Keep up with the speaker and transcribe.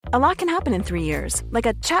A lot can happen in 3 years, like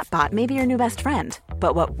a chatbot may be your new best friend.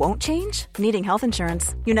 But what won't change? Needing health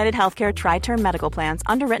insurance. United Healthcare Tri-Term Medical Plans,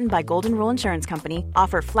 underwritten by Golden Rule Insurance Company,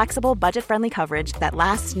 offer flexible, budget-friendly coverage that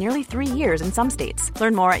lasts nearly 3 years in some states.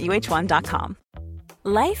 Learn more at uh1.com.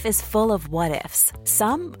 Life is full of what-ifs.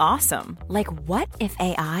 Some awesome, like what if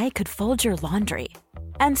AI could fold your laundry?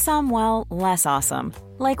 And some, well, less awesome,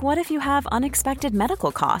 like what if you have unexpected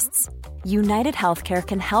medical costs? United Healthcare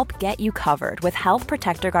can help get you covered with Health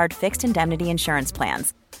Protector Guard fixed indemnity insurance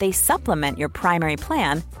plans. They supplement your primary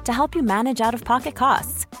plan to help you manage out-of-pocket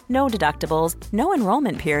costs. No deductibles, no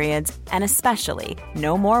enrollment periods, and especially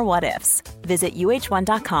no more what-ifs. Visit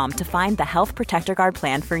uh1.com to find the Health Protector Guard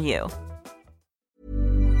plan for you.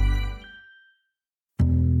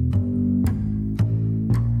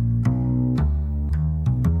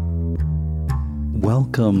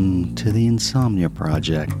 Welcome to the Insomnia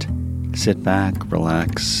Project. Sit back,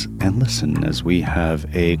 relax, and listen as we have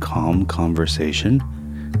a calm conversation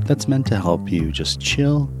that's meant to help you just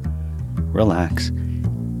chill, relax,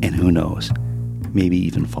 and who knows, maybe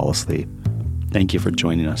even fall asleep. Thank you for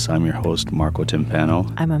joining us. I'm your host, Marco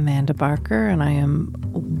Timpano. I'm Amanda Barker, and I am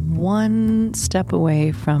one step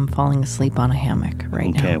away from falling asleep on a hammock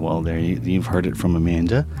right now. Okay, well, there you've heard it from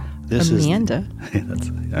Amanda. Amanda? That's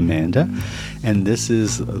Amanda. And this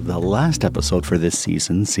is the last episode for this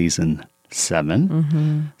season 7.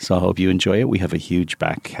 Mm-hmm. So I hope you enjoy it. We have a huge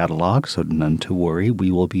back catalog, so none to worry. We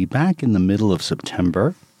will be back in the middle of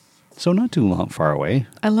September, so not too far away.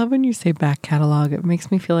 I love when you say back catalog. It makes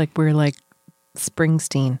me feel like we're like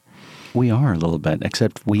Springsteen. We are a little bit,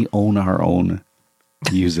 except we own our own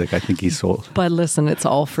music. I think he sold. But listen, it's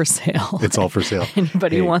all for sale. It's all for sale.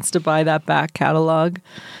 Anybody who wants to buy that back catalog,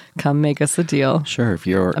 come make us a deal. Sure. If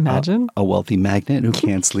you're a wealthy magnate who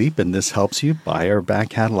can't sleep and this helps you, buy our back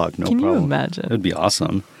catalog. No problem. Can you imagine? It'd be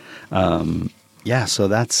awesome. Yeah, so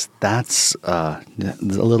that's a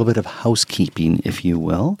little bit of housekeeping, if you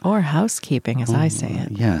will. Or housekeeping, as I say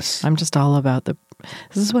it. Yes. I'm just all about this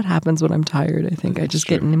is what happens when I'm tired, I think. I just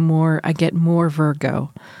get more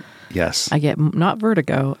Virgo. Yes. I get not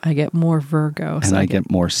vertigo, I get more Virgo. And so I get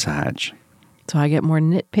more Sag. So I get more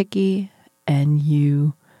nitpicky and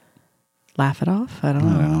you laugh it off? I don't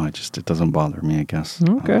know. It doesn't bother me, I guess.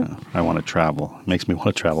 Okay. I want to travel. It makes me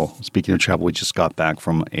want to travel. Speaking of travel, we just got back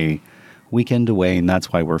from a weekend away, and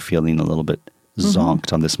that's why we're feeling a little bit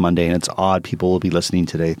zonked on this Monday. And it's odd. People will be listening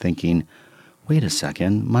today thinking, wait a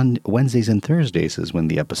second, Wednesdays and Thursdays is when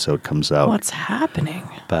the episode comes out. What's happening?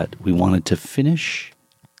 But we wanted to finish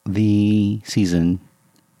the season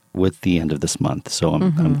with the end of this month. So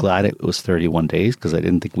I'm glad it was 31 days because I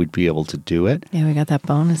didn't think we'd be able to do it. Yeah, we got that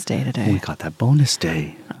bonus day today. We got that bonus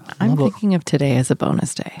day. I'm thinking of today as a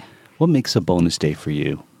bonus day. What makes a bonus day for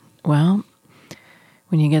you? Well,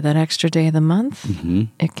 when you get that extra day of the month,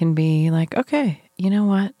 it can be like, okay, you know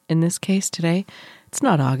what? In this case today, it's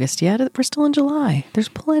not August yet. We're still in July. There's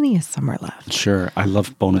plenty of summer left. Sure. I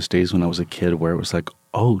loved bonus days when I was a kid where it was like,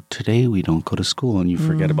 oh, today we don't go to school, and you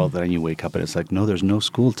forget about that and you wake up and it's like, no, there's no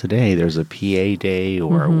school today. There's a PA day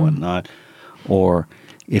or whatnot. Or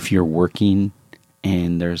if you're working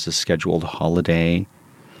and there's a scheduled holiday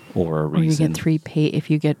or a reason. Or you get if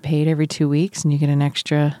you get paid every 2 weeks and you get an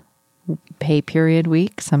extra pay period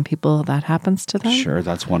week. Some people, that happens to them. Sure,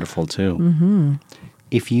 that's wonderful too.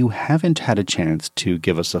 If you haven't had a chance to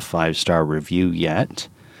give us a 5-star review yet,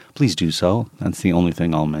 please do so. That's the only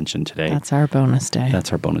thing I'll mention today. That's our bonus day.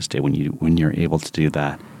 That's our bonus day when you're able to do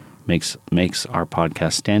that. Makes our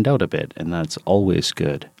podcast stand out a bit, and that's always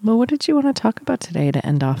good. Well, what did you want to talk about today to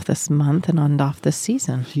end off this month and end off this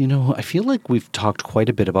season? You know, I feel like we've talked quite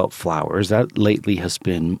a bit about flowers. That lately has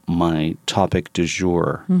been my topic du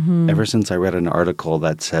jour. Ever since I read an article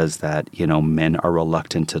that says that, men are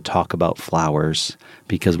reluctant to talk about flowers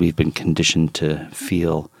because we've been conditioned to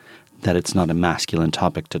feel that it's not a masculine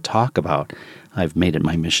topic to talk about. I've made it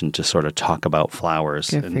my mission to sort of talk about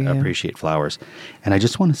flowers and appreciate flowers. And I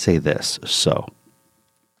just want to say this. So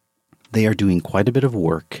they are doing quite a bit of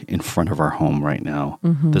work in front of our home right now.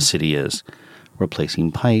 The city is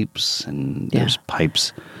replacing pipes, and there's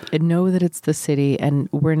pipes. And know that it's the city, and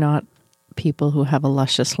we're not people who have a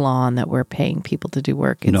luscious lawn that we're paying people to do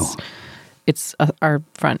work. It's our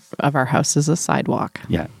front of our house is a sidewalk.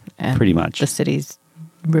 Yeah, pretty much. The city's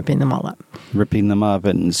ripping them all up.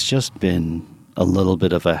 And it's just been a little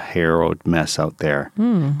bit of a harrowed mess out there.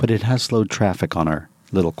 But it has slowed traffic on our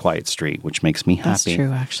little quiet street, which makes me happy. That's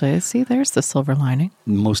true, actually. See, there's the silver lining.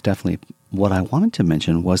 Most definitely. What I wanted to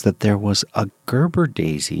mention was that there was a Gerber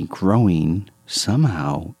daisy growing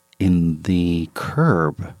somehow in the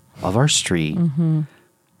curb of our street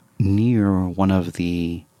near one of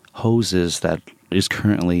the hoses that is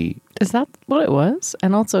currently... Is that what it was?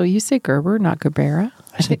 And also, you say Gerber, not Gerbera?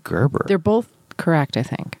 I say Gerber. They're both correct, I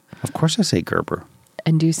think. Of course I say Gerber.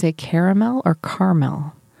 And do you say caramel or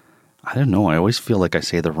caramel? I don't know. I always feel like I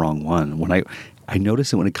say the wrong one. When I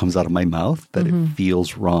notice it when it comes out of my mouth that it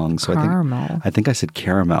feels wrong. So Caramel. I think I said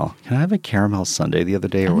caramel. Can I have a caramel sundae the other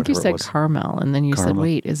day or I think you whatever said it was? caramel, and then you said, Caramel.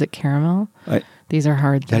 wait, is it caramel? These are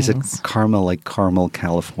hard I things. said caramel like Carmel,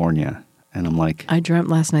 California. And I'm like... I dreamt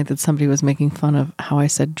last night that somebody was making fun of how I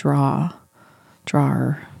said drawer.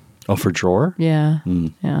 Oh, for drawer? Yeah.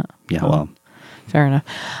 Yeah. Yeah, well... Fair enough.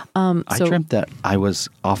 I dreamt that I was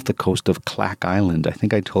off the coast of Clack Island. I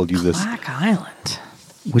think I told you this. Clack Island.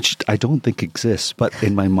 Which I don't think exists, but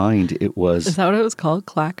in my mind it was... Is that what it was called?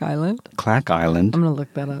 Clack Island? Clack Island. I'm going to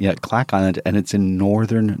look that up. Yeah, Clack Island, and it's in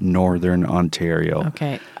northern Ontario.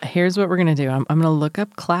 Okay, here's what we're going to do. I'm going to look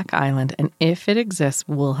up Clack Island, and if it exists,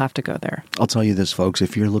 we'll have to go there. I'll tell you this, folks.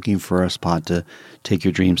 If you're looking for a spot to take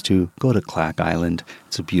your dreams to, go to Clack Island.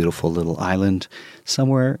 It's a beautiful little island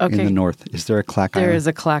somewhere in the north. Is there a Clack Island? There is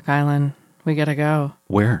a Clack Island. We got to go.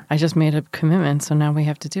 Where? I just made a commitment, so now we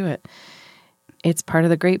have to do it. It's part of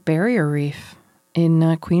the Great Barrier Reef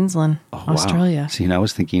in Queensland, Australia. Wow. See, and I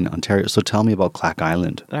was thinking Ontario. So tell me about Clack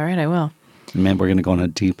Island. All right, I will. Man, we're going to go on a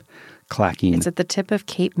deep clacking. It's at the tip of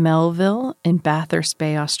Cape Melville in Bathurst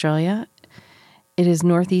Bay, Australia. It is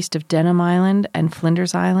northeast of Denham Island and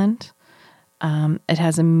Flinders Island. It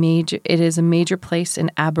is a major place in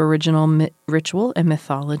Aboriginal ritual and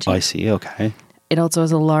mythology. I see. Okay. It also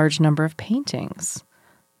has a large number of paintings.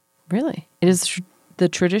 Really? It is the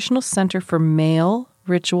traditional center for male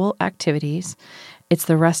ritual activities. It's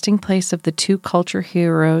the resting place of the two culture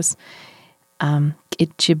heroes,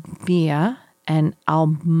 Itchibia and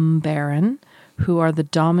Almbaran, who are the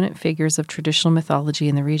dominant figures of traditional mythology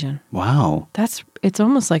in the region. Wow. It's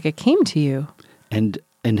almost like it came to you.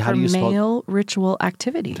 And how do you spell male ritual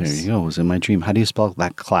activities? There you go. It was in my dream. How do you spell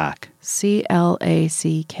that Clack? Clack.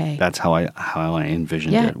 That's how I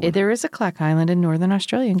envisioned it. Yeah, there is a Clack Island in northern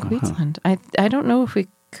Australia in Queensland. I don't know if we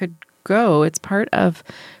could go. It's part of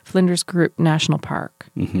Flinders Group National Park.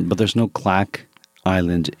 Mm-hmm. But there's no Clack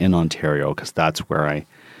Island in Ontario because that's where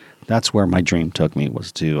my dream took me,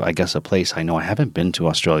 was to, I guess, a place I know I haven't been to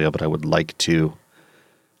Australia, but I would like to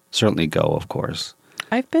certainly go, of course.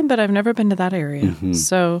 I've been, but I've never been to that area. Mm-hmm.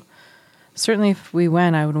 So certainly if we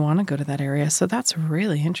went, I would want to go to that area. So that's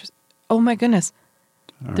really interesting. Oh my goodness.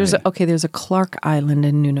 There's a Clark Island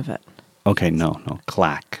in Nunavut. Okay, no,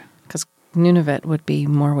 Clack. Because Nunavut would be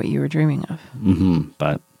more what you were dreaming of. Mm-hmm,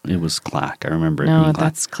 but it was Clack. I remember it being Clack. No,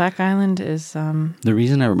 that's Clack Island is... the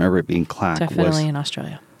reason I remember it being Clack definitely in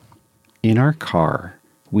Australia. In our car,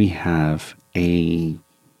 we have a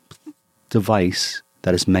device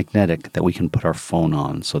that is magnetic that we can put our phone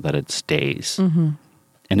on so that it stays. Mm-hmm.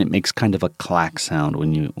 And it makes kind of a clack sound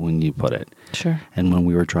when you put it. Sure. And when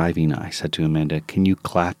we were driving, I said to Amanda, "Can you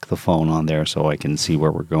clack the phone on there so I can see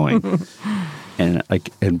where we're going?" and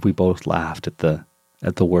we both laughed at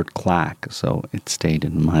the word clack, so it stayed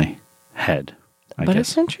in my head. I guess.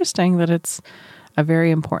 It's interesting that it's a very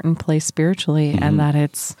important place spiritually, and that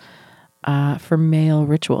it's for male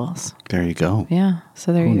rituals. There you go. Yeah.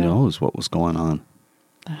 So there you go. Who knows what was going on?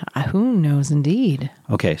 Who knows, indeed.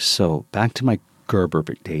 Okay, so back to my Gerber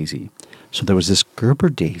daisy. So there was this Gerber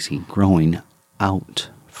daisy growing out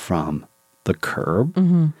from the curb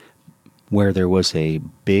where there was a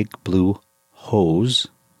big blue hose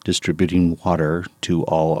distributing water to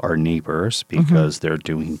all our neighbors because they're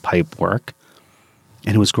doing pipe work.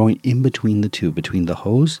 And it was growing in between the two, between the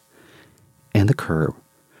hose and the curb,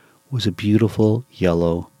 was a beautiful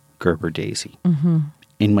yellow Gerber daisy. Mm-hmm.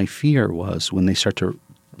 And my fear was when they start to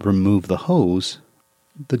remove the hose,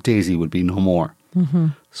 the daisy would be no more. Mm-hmm.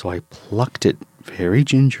 So I plucked it very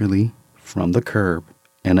gingerly from the curb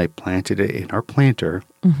and I planted it in our planter.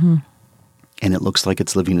 Mm-hmm. And it looks like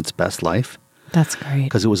it's living its best life. That's great.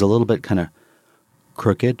 Because it was a little bit kind of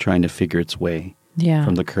crooked, trying to figure its way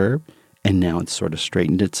from the curb. And now it's sort of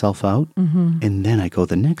straightened itself out. Mm-hmm. And then I go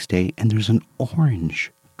the next day and there's an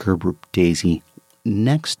orange Gerber daisy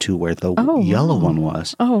next to where the yellow one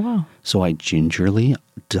was. Oh, wow. So I gingerly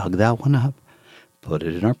dug that one up, put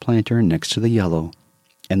it in our planter next to the yellow,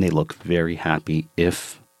 and they look very happy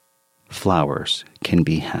if flowers can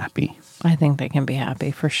be happy. I think they can be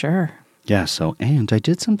happy for sure. Yeah, and I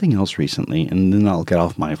did something else recently, and then I'll get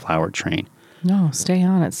off my flower train. No, stay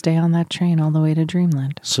on it. Stay on that train all the way to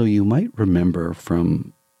Dreamland. So you might remember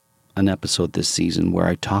from an episode this season where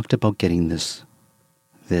I talked about getting this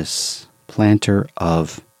planter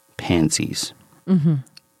of pansies. Mm-hmm.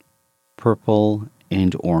 Purple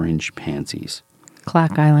and orange pansies.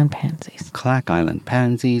 Clack Island pansies. Clack Island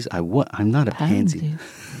pansies. I'm not a pansy.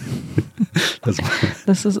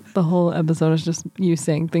 This is the whole episode is just you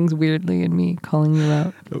saying things weirdly and me calling you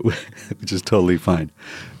out. Which is totally fine.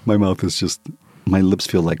 My lips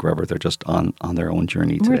feel like rubber. They're just on their own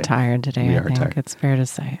journey today. We're tired today, I think. Tired. It's fair to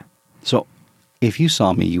say. So if you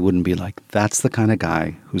saw me, you wouldn't be like, that's the kind of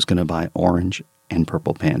guy who's going to buy orange and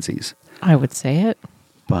purple pansies. I would say it.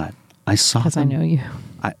 But I saw them. Because I know you.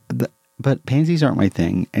 But pansies aren't my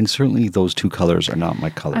thing. And certainly those two colors are not my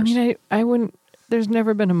colors. I mean, I wouldn't. There's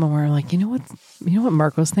never been a moment where like, you know what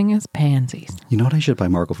Marco's thing is? Pansies. You know what I should buy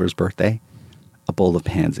Marco for his birthday? A bowl of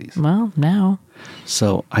pansies. Well, now.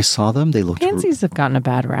 So I saw them. They looked... Pansies have gotten a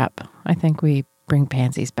bad rap. I think we bring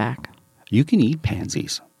pansies back. You can eat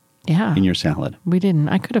pansies. Yeah. In your salad. We didn't.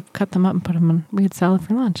 I could have cut them up and put them in. We had salad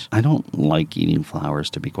for lunch. I don't like eating flowers,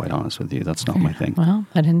 to be quite honest with you. That's not my thing. Well,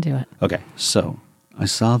 I didn't do it. Okay. So I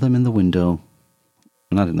saw them in the window.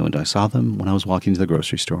 Not in the window. I saw them when I was walking to the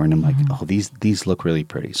grocery store, and I'm like, oh, these look really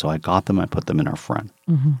pretty. So I got them. I put them in our front.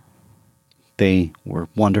 Mm-hmm. They were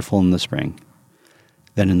wonderful in the spring.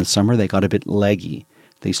 Then in the summer, they got a bit leggy.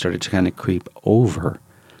 They started to kind of creep over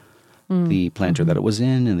the planter that it was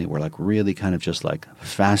in, and they were like really kind of just like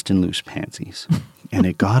fast and loose pansies. And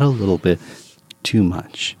it got a little bit too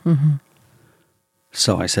much. Mm-hmm.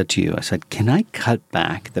 So I said to you, can I cut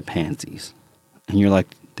back the pansies? And you're like,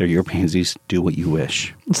 they're your pansies. Do what you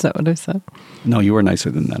wish. Is that what I said? No, you were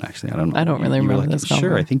nicer than that, actually. I don't know. I don't really remember this.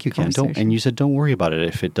 Sure, I think you can. And you said, don't worry about it.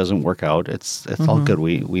 If it doesn't work out, it's all good.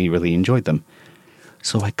 We really enjoyed them.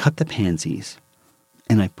 So I cut the pansies,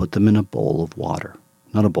 and I put them in a bowl of water.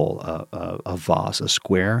 Not a bowl, a vase, a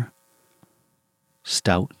square,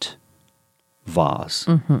 stout vase.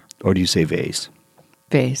 Mm-hmm. Or do you say vase?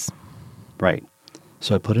 Vase. Right.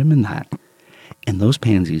 So I put them in that, and those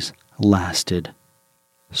pansies lasted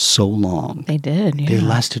so long. They did, yeah. They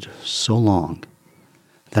lasted so long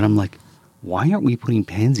that I'm like, why aren't we putting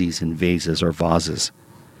pansies in vases or vases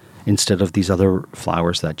instead of these other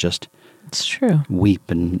flowers that just it's true.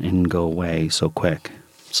 weep and go away so quick?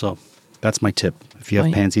 So that's my tip. If you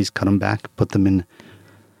have pansies, cut them back, put them in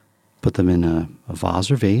a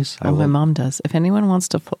vase or vase. My mom does. If anyone wants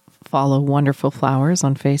to follow Wonderful Flowers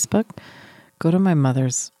on Facebook, go to my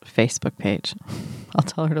mother's Facebook page. I'll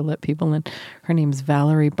tell her to let people in. Her name's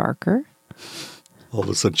Valerie Barker. All of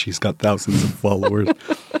a sudden, she's got thousands of followers.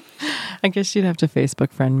 I guess you'd have to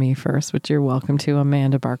Facebook friend me first, which you're welcome to,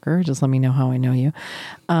 Amanda Barker. Just let me know how I know you.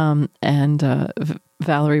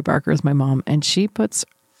 Valerie Barker is my mom, and she puts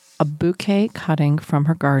a bouquet cutting from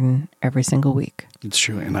her garden every single week. It's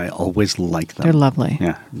true, and I always like them. They're lovely.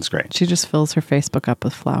 Yeah, it's great. She just fills her Facebook up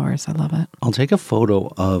with flowers. I love it. I'll take a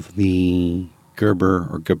photo of the Gerber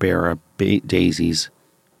or Gerbera daisies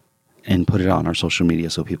and put it on our social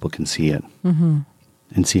media so people can see it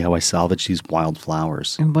and see how I salvage these wild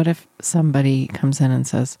flowers. And what if somebody comes in and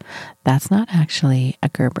says, that's not actually a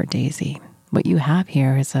Gerber daisy. What you have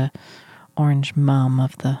here is a orange mum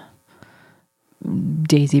of the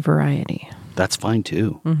daisy variety. That's fine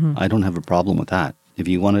too. Mm-hmm. I don't have a problem with that. If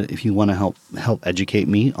you want to help educate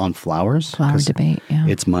me on flowers, flower debate, yeah.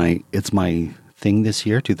 It's my thing this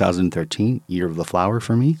year, 2013, year of the flower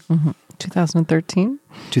for me. Mm-hmm. 2013?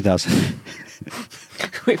 2000.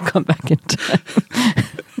 We've come back in time.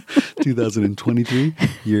 2023,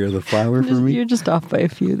 year of the flower for me. You're just off by a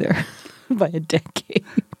few there, by a decade.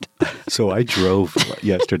 So I drove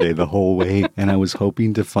yesterday the whole way, and I was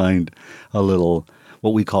hoping to find a little,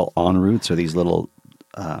 what we call en routes, or these little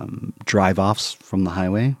drive-offs from the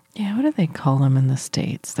highway. Yeah, what do they call them in the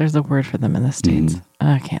States? There's a word for them in the States.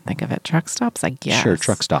 I can't think of it. Truck stops, I guess. Sure,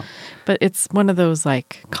 truck stop. But it's one of those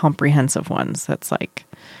like comprehensive ones that's like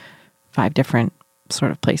 5 different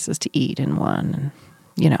sort of places to eat in one, and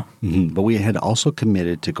you know. Mm-hmm. But we had also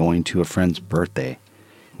committed to going to a friend's birthday.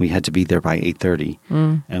 We had to be there by 8:30,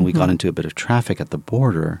 and we got into a bit of traffic at the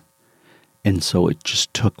border, and so it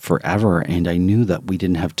just took forever, and I knew that we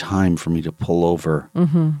didn't have time for me to pull over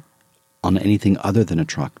on anything other than a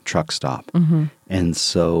truck stop. Mm-hmm. And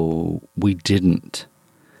so we didn't,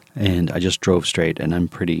 and I just drove straight, and I'm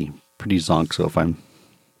pretty zonk, so if I'm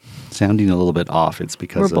sounding a little bit off, it's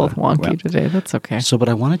because we're both wonky today. That's okay. So, but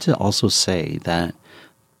I wanted to also say that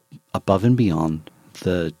above and beyond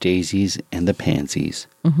the daisies and the pansies,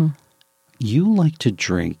 you like to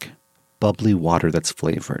drink bubbly water that's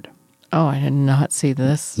flavored. Oh, I did not see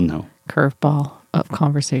this curveball of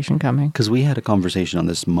conversation coming. Because we had a conversation on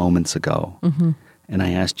this moments ago, and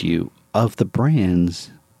I asked you, of the brands,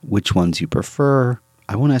 which ones you prefer.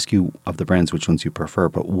 I won't ask you of the brands which ones you prefer,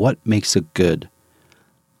 but what makes a good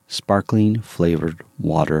sparkling flavored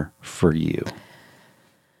water for you?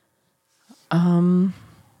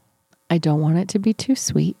 I don't want it to be too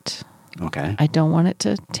sweet. Okay. I don't want it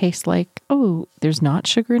to taste like, oh, there's not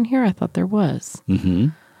sugar in here. I thought there was. Mm-hmm.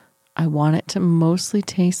 I want it to mostly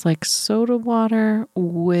taste like soda water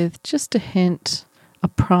with just a hint, a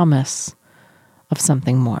promise of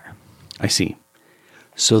something more. I see.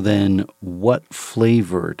 So then what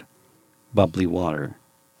flavored bubbly water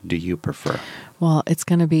do you prefer? Well, it's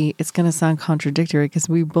going to sound contradictory because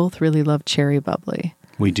we both really love cherry bubbly.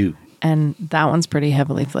 We do. And that one's pretty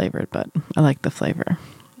heavily flavored, but I like the flavor.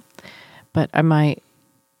 But I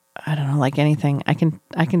don't know, like anything. I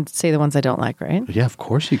can say the ones I don't like, right? Yeah, of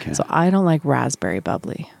course you can. So I don't like raspberry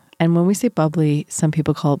bubbly. And when we say bubbly, some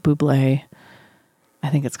people call it bubbly. I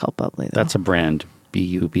think it's called bubbly, though. That's a brand,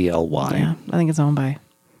 Bubly. Yeah, I think it's owned by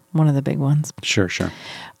one of the big ones. Sure.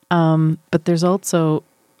 But there's also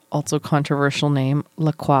controversial name,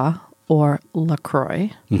 La Croix or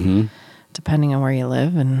LaCroix, depending on where you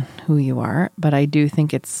live and who you are. But I do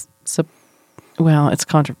think it's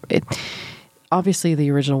obviously the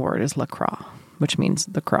original word is La Croix, which means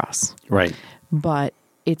the cross. Right. But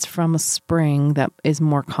it's from a spring that is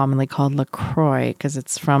more commonly called LaCroix because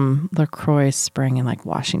it's from LaCroix Spring in like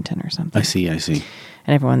Washington or something. I see.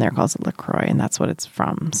 And everyone there calls it LaCroix, and that's what it's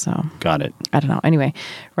from. So Got it. I don't know. Anyway,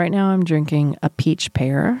 right now I'm drinking a peach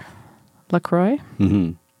pear LaCroix.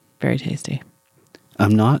 Mm-hmm. Very tasty.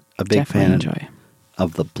 I'm not a big Definitely fan enjoy.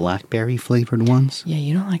 of the blackberry flavored ones. Yeah,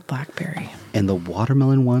 you don't like blackberry. And the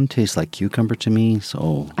watermelon one tastes like cucumber to me,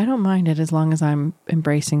 so I don't mind it as long as I'm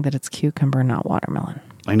embracing that it's cucumber, not watermelon.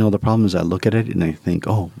 I know the problem is I look at it and I think,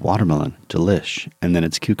 oh, watermelon, delish, and then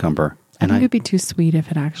it's cucumber. I think it'd be too sweet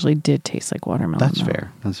if it actually did taste like watermelon. That's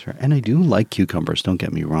fair. And I do like cucumbers, don't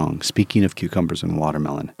get me wrong. Speaking of cucumbers and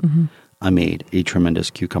watermelon, I made a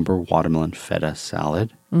tremendous cucumber watermelon feta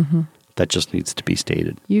salad. That just needs to be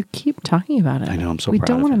stated. You keep talking about it. I know, I'm so we proud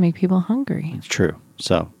don't of want to it. make people hungry. It's true.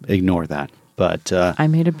 So ignore that. But I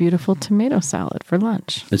made a beautiful tomato salad for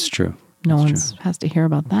lunch. it's true. No one has to hear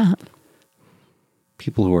about that.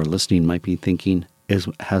 People who are listening might be thinking,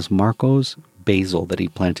 has Marco's basil that he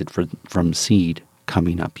planted from seed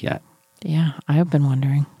coming up yet? Yeah, I have been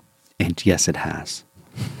wondering. And yes, it has.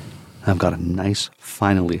 I've got a nice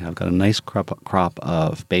crop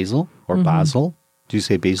of basil or basil. Do you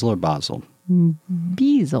say basil or basil?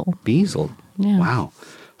 Basil. Basil. Yeah. Wow.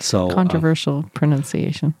 So Controversial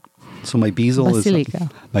pronunciation. So my basil Basilica.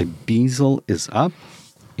 is up,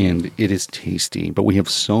 and it is tasty. But we have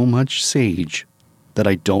so much sage that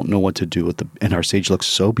I don't know what to do with and our sage looks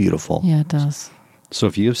so beautiful. Yeah, it does. So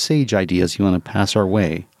if you have sage ideas you want to pass our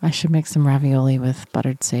way. I should make some ravioli with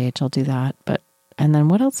buttered sage. I'll do that. And then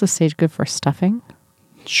what else is sage good for? Stuffing?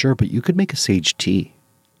 Sure, but you could make a sage tea.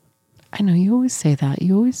 I know, you always say that.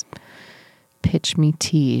 You always pitch me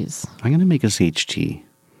teas. I'm going to make a sage tea.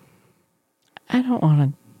 I don't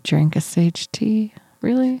want to drink a sage tea.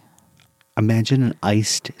 Really? Imagine an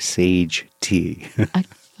iced sage tea.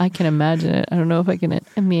 I can imagine it. I don't know if I can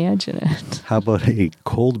imagine it. How about a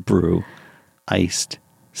cold brew iced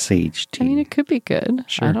sage tea? I mean, it could be good.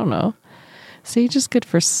 Sure. I don't know. Sage is good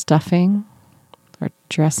for stuffing or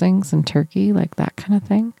dressings and turkey, like that kind of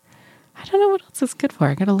thing. I don't know what else it's good for.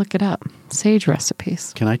 I got to look it up. Sage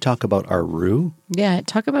recipes. Can I talk about our roux? Yeah,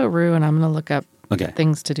 talk about roux, and I'm going to look up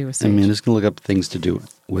things to do with sage. I'm just going to look up things to do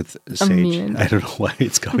with sage. I don't know why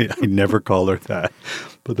it's coming. I never call her that,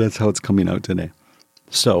 but that's how it's coming out today.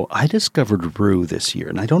 So I discovered roux this year,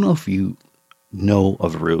 and I don't know if you know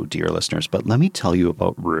of roux, dear listeners, but let me tell you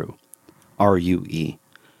about roux. R-U-E.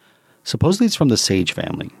 Supposedly it's from the sage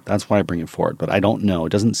family. That's why I bring it forward, but I don't know.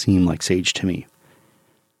 It doesn't seem like sage to me.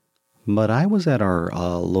 But I was at our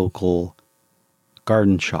local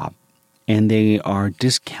garden shop, and they are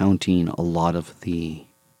discounting a lot of the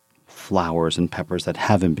flowers and peppers that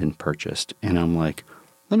haven't been purchased. And I'm like,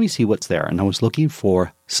 let me see what's there. And I was looking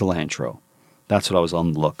for cilantro. That's what I was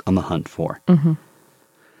on the hunt for. Mm-hmm.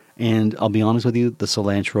 And I'll be honest with you, the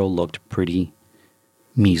cilantro looked pretty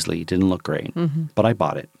measly. It didn't look great. Mm-hmm. But I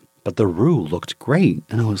bought it. But the roux looked great.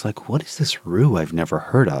 And I was like, what is this roux I've never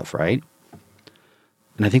heard of, right?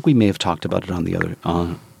 And I think we may have talked about it on the other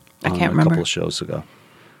on I can't a remember. couple of shows ago.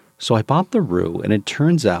 So I bought the roux, and it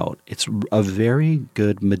turns out it's a very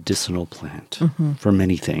good medicinal plant for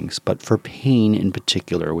many things, but for pain in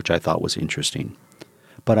particular, which I thought was interesting.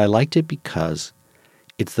 But I liked it because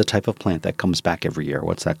it's the type of plant that comes back every year.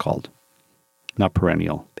 What's that called? Not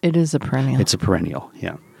perennial. It is a perennial. It's a perennial,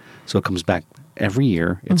 yeah. So it comes back every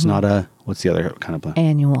year. It's not what's the other kind of plant?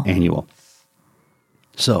 Annual.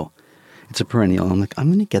 So it's a perennial. I'm like, I'm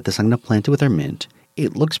going to get this. I'm going to plant it with our mint.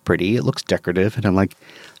 It looks pretty. It looks decorative. And I'm like,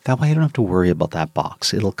 that way I don't have to worry about that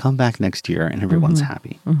box. It'll come back next year and everyone's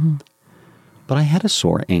happy. Mm-hmm. but I had a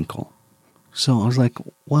sore ankle. So I was like,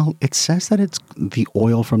 well, it says that it's the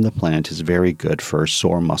oil from the plant is very good for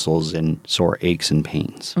sore muscles and sore aches and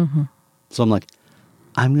pains. Mm-hmm. So I'm like,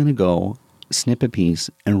 I'm going to go snip a piece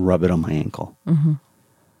and rub it on my ankle. Mm-hmm.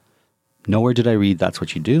 Nowhere did I read that's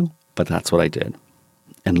what you do, but that's what I did.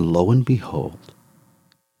 And lo and behold,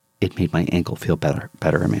 it made my ankle feel better,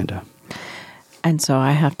 Amanda. And so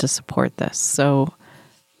I have to support this. So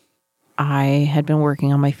I had been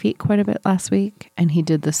working on my feet quite a bit last week, and he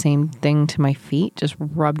did the same thing to my feet, just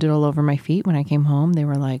rubbed it all over my feet. When I came home, they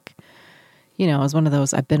were like, you know, it was one of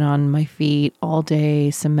those, I've been on my feet all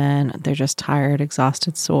day, cement, they're just tired,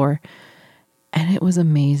 exhausted, sore. And it was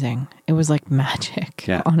amazing. It was like magic,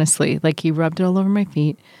 honestly. Like he rubbed it all over my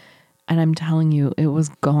feet, and I'm telling you, it was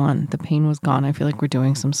gone. The pain was gone. I feel like we're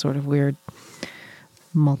doing some sort of weird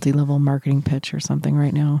multi-level marketing pitch or something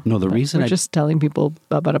right now. No, the reason we're just telling people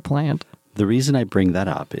about a plant. The reason I bring that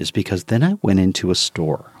up is because then I went into a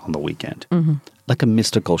store on the weekend, like a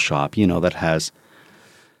mystical shop, you know, that has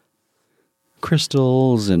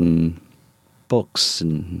crystals and books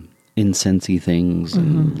and incensey things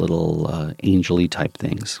and little angel-y type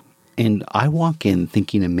things. And I walk in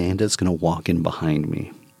thinking Amanda's going to walk in behind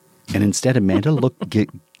me. And instead, Amanda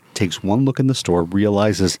takes one look in the store,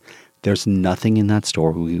 realizes there's nothing in that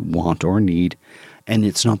store we want or need, and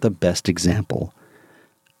it's not the best example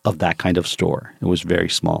of that kind of store. It was very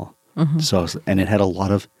small. So, and it had a lot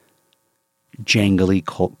of jangly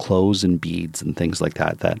clothes and beads and things like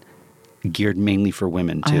that geared mainly for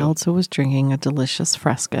women too. I also was drinking a delicious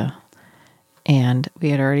Fresca, and we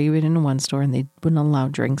had already been in one store and they wouldn't allow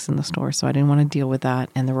drinks in the store, so I didn't want to deal with that.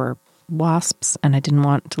 And there were wasps, and I didn't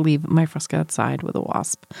want to leave my Fresca outside with a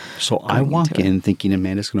wasp. So I walk in thinking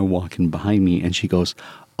Amanda's going to walk in behind me, and she goes,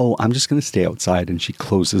 oh, I'm just going to stay outside, and she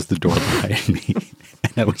closes the door behind me.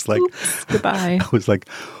 And I was like, oops, goodbye. I was like,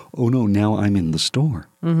 oh no, now I'm in the store.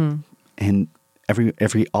 And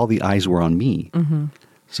all the eyes were on me.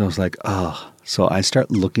 So I was like, oh. So I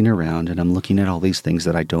start looking around, and I'm looking at all these things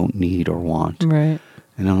that I don't need or want. Right.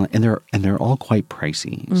 And they're all quite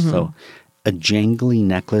pricey. So a jangly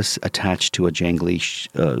necklace attached to a jangly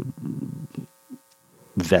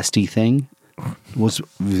vesty thing was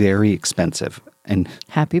very expensive. And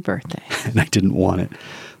happy birthday. And I didn't want it.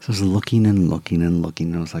 So I was looking and looking and looking.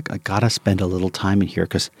 And I was like, I got to spend a little time in here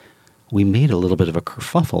because we made a little bit of a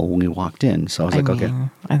kerfuffle when we walked in. So I was okay.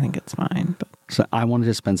 I think it's fine. But so I wanted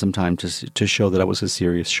to spend some time to show that I was a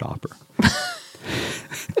serious shopper.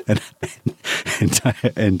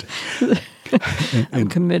 and I'm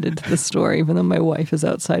committed to the store, even though my wife is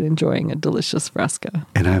outside enjoying a delicious Fresca.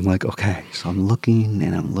 And I'm like, okay. So I'm looking,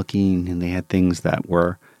 and they had things that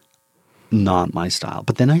were not my style.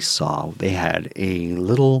 But then I saw they had a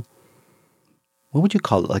little, what would you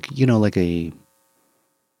call it? Like, you know, like a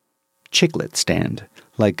chiclet stand.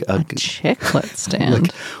 Like a chiclet stand?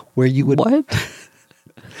 Like where you would... What?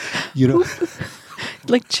 You know...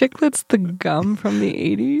 Like Chiclets, the gum from the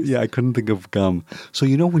 80s? Yeah, I couldn't think of gum. So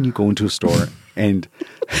you know when you go into a store and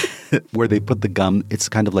where they put the gum, it's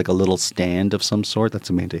kind of like a little stand of some sort. That's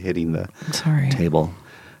Amanda hitting the table.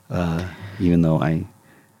 Even though I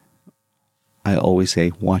always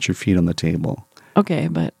say, watch your feet on the table. Okay,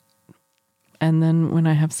 but... And then when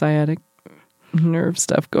I have sciatic nerve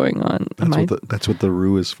stuff going on... That's what the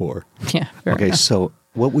Rue is for. Yeah, fair enough. So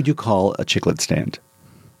what would you call a chiclet stand?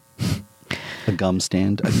 A gum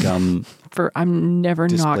stand? A gum I'm never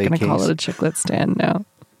not going to call it a chiclet stand now.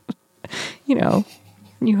 You know,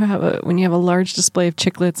 when you have a large display of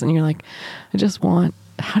chiclets and you're like,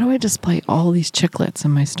 how do I display all these chiclets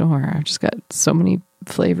in my store? I've just got so many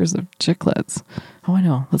flavors of chiclets. Oh, I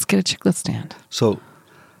know. Let's get a chiclet stand. So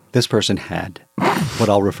this person had what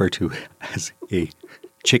I'll refer to as a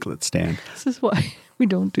chiclet stand. This is why we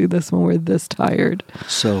don't do this when we're this tired.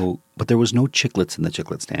 So, but there was no chiclets in the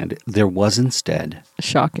chiclet stand. There was instead...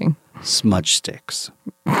 Shocking. Smudge sticks.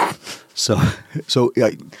 So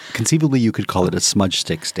conceivably you could call it a smudge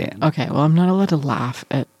stick stand. Okay, well, I'm not allowed to laugh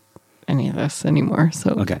at any of this anymore.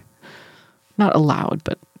 So okay. Not allowed,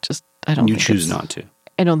 but just, I don't think you choose not to.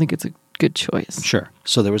 I don't think it's a good choice. Sure.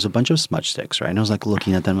 So there was a bunch of smudge sticks, right? And I was like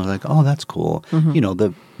looking at them. I was like, oh, that's cool. You know,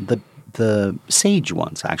 the sage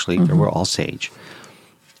ones, actually. They were all sage.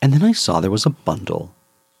 And then I saw there was a bundle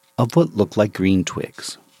of what looked like green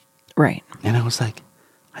twigs. Right. And I was like,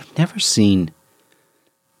 I've never seen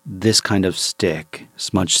this kind of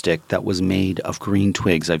smudge stick that was made of green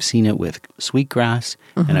twigs. I've seen it with sweetgrass,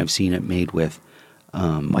 and I've seen it made with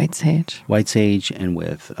white sage and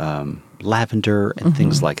with lavender and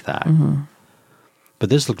things like that. But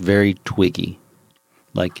this looked very twiggy,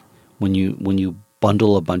 like when you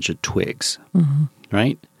bundle a bunch of twigs,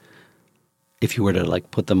 right? if you were to like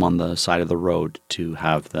put them on the side of the road to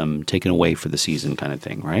have them taken away for the season kind of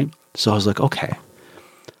thing, right? So I was like, okay.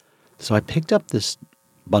 So I picked up this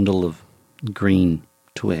bundle of green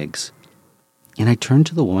twigs and I turned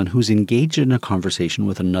to the woman who's engaged in a conversation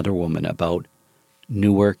with another woman about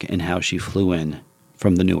Newark and how she flew in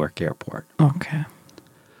from the Newark airport. Okay.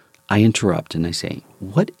 I interrupt and I say,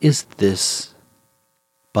 what is this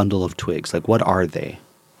bundle of twigs? Like, what are they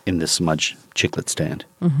in this smudge chiclet stand?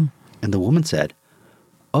 Mm-hmm. And the woman said,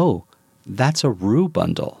 oh, that's a Rue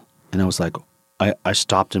bundle. And I was like, I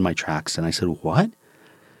stopped in my tracks and I said, what?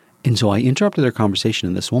 And so I interrupted their conversation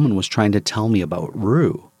and this woman was trying to tell me about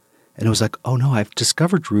Rue. And I was like, oh no, I've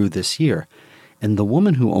discovered Rue this year. And the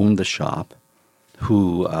woman who owned the shop,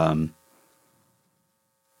 who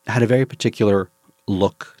had a very particular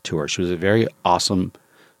look to her. She was a very awesome,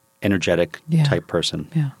 energetic type person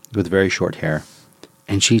with very short hair.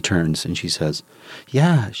 And she turns and she says,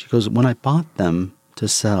 yeah, she goes, when I bought them to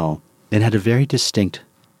sell, it had a very distinct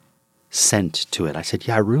scent to it. I said,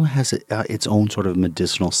 yeah, Rue has its own sort of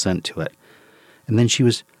medicinal scent to it. And then she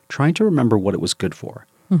was trying to remember what it was good for.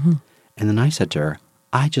 Mm-hmm. And then I said to her,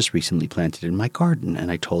 I just recently planted it in my garden.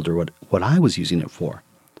 And I told her what I was using it for.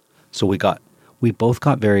 So we both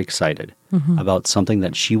got very excited about something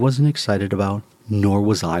that she wasn't excited about, nor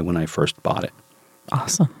was I when I first bought it.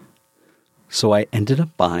 Awesome. So I ended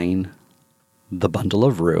up buying the bundle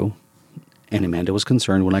of Rue, and Amanda was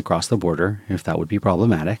concerned when I crossed the border if that would be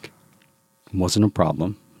problematic. It wasn't a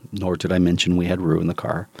problem, nor did I mention we had Rue in the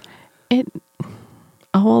car.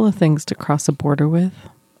 All the things to cross a border with,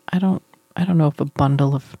 I don't know if a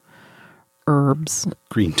bundle of herbs,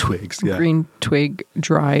 green twigs, green twig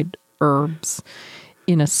dried herbs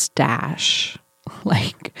in a stash,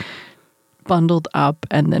 like bundled up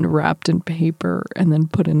and then wrapped in paper and then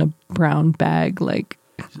put in a brown bag, like.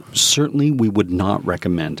 Certainly we would not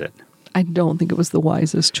recommend it. I don't think it was the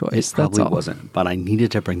wisest choice. It probably that's all. wasn't, but I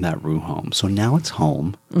needed to bring that Rue home. So now it's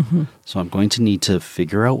home. Mm-hmm. So I'm going to need to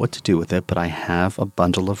figure out what to do with it, but I have a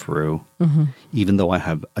bundle of Rue, even though I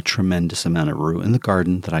have a tremendous amount of Rue in the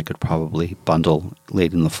garden that I could probably bundle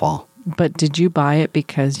late in the fall. But did you buy it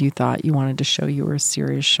because you thought you wanted to show you were a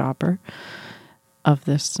serious shopper of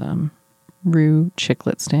this Rue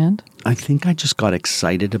chiclet stand? I think I just got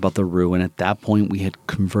excited about the Rue, and at that point we had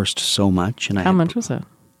conversed so much. And How much was it?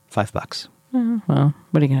 $5. Well,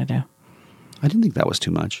 what are you going to do? I didn't think that was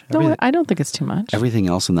too much. No, I don't think it's too much. Everything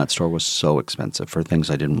else in that store was so expensive for things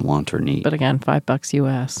I didn't want or need. But again, $5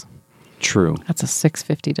 US. True. That's a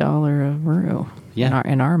 $650 Rue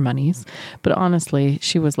in our monies. But honestly,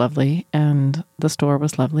 she was lovely, and the store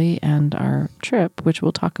was lovely, and our trip, which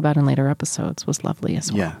we'll talk about in later episodes, was lovely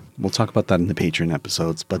as well. Yeah, we'll talk about that in the Patreon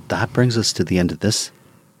episodes. But that brings us to the end of this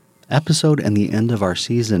episode and the end of our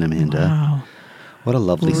season, Amanda. Wow. What a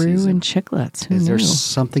lovely season. Rue and chiclets. Who Is there knew?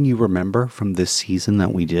 Something you remember from this season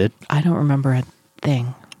that we did? I don't remember a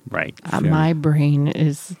thing. Right. My brain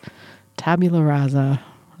is tabula rasa.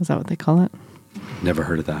 Is that what they call it? Never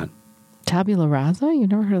heard of that. Tabula rasa? You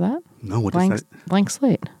never heard of that? No, what blank, is that? Blank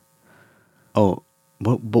slate. Oh,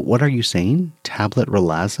 but what are you saying? Tablet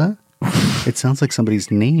Relaza? It sounds like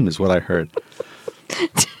somebody's name is what I heard.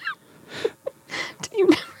 Do you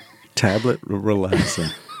know? Tablet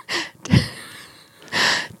Relaza.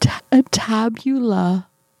 A tabula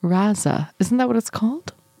rasa. Isn't that what it's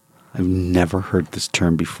called? I've never heard this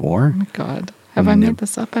term before. Oh my God. Have I made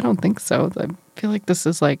this up? I don't think so. I feel like this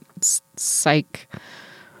is like Psych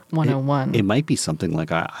 101. It might be something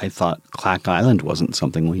like I thought Clack Island wasn't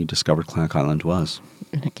something when you discovered Clack Island was.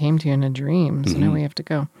 And it came to you in a dream, so now we have to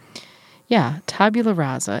go. Yeah, tabula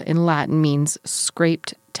rasa in Latin means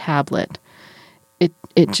scraped tablet.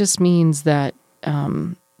 It just means that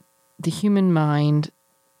the human mind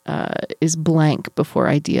is blank before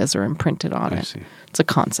ideas are imprinted on it. See. It's a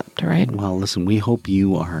concept, right? Well, listen, we hope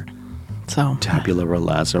you are tabula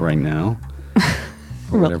rasa right now.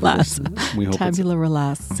 Relax. We hope tabula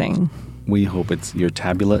relaxing. We hope your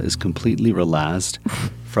tabula is completely relaxed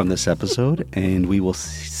from this episode, and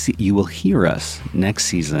you will hear us next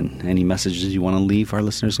season. Any messages you want to leave our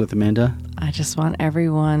listeners with, Amanda? I just want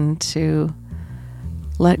everyone to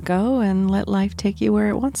let go and let life take you where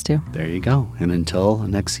it wants to. There you go. And until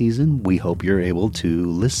next season, we hope you're able to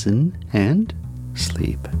listen and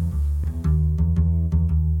sleep.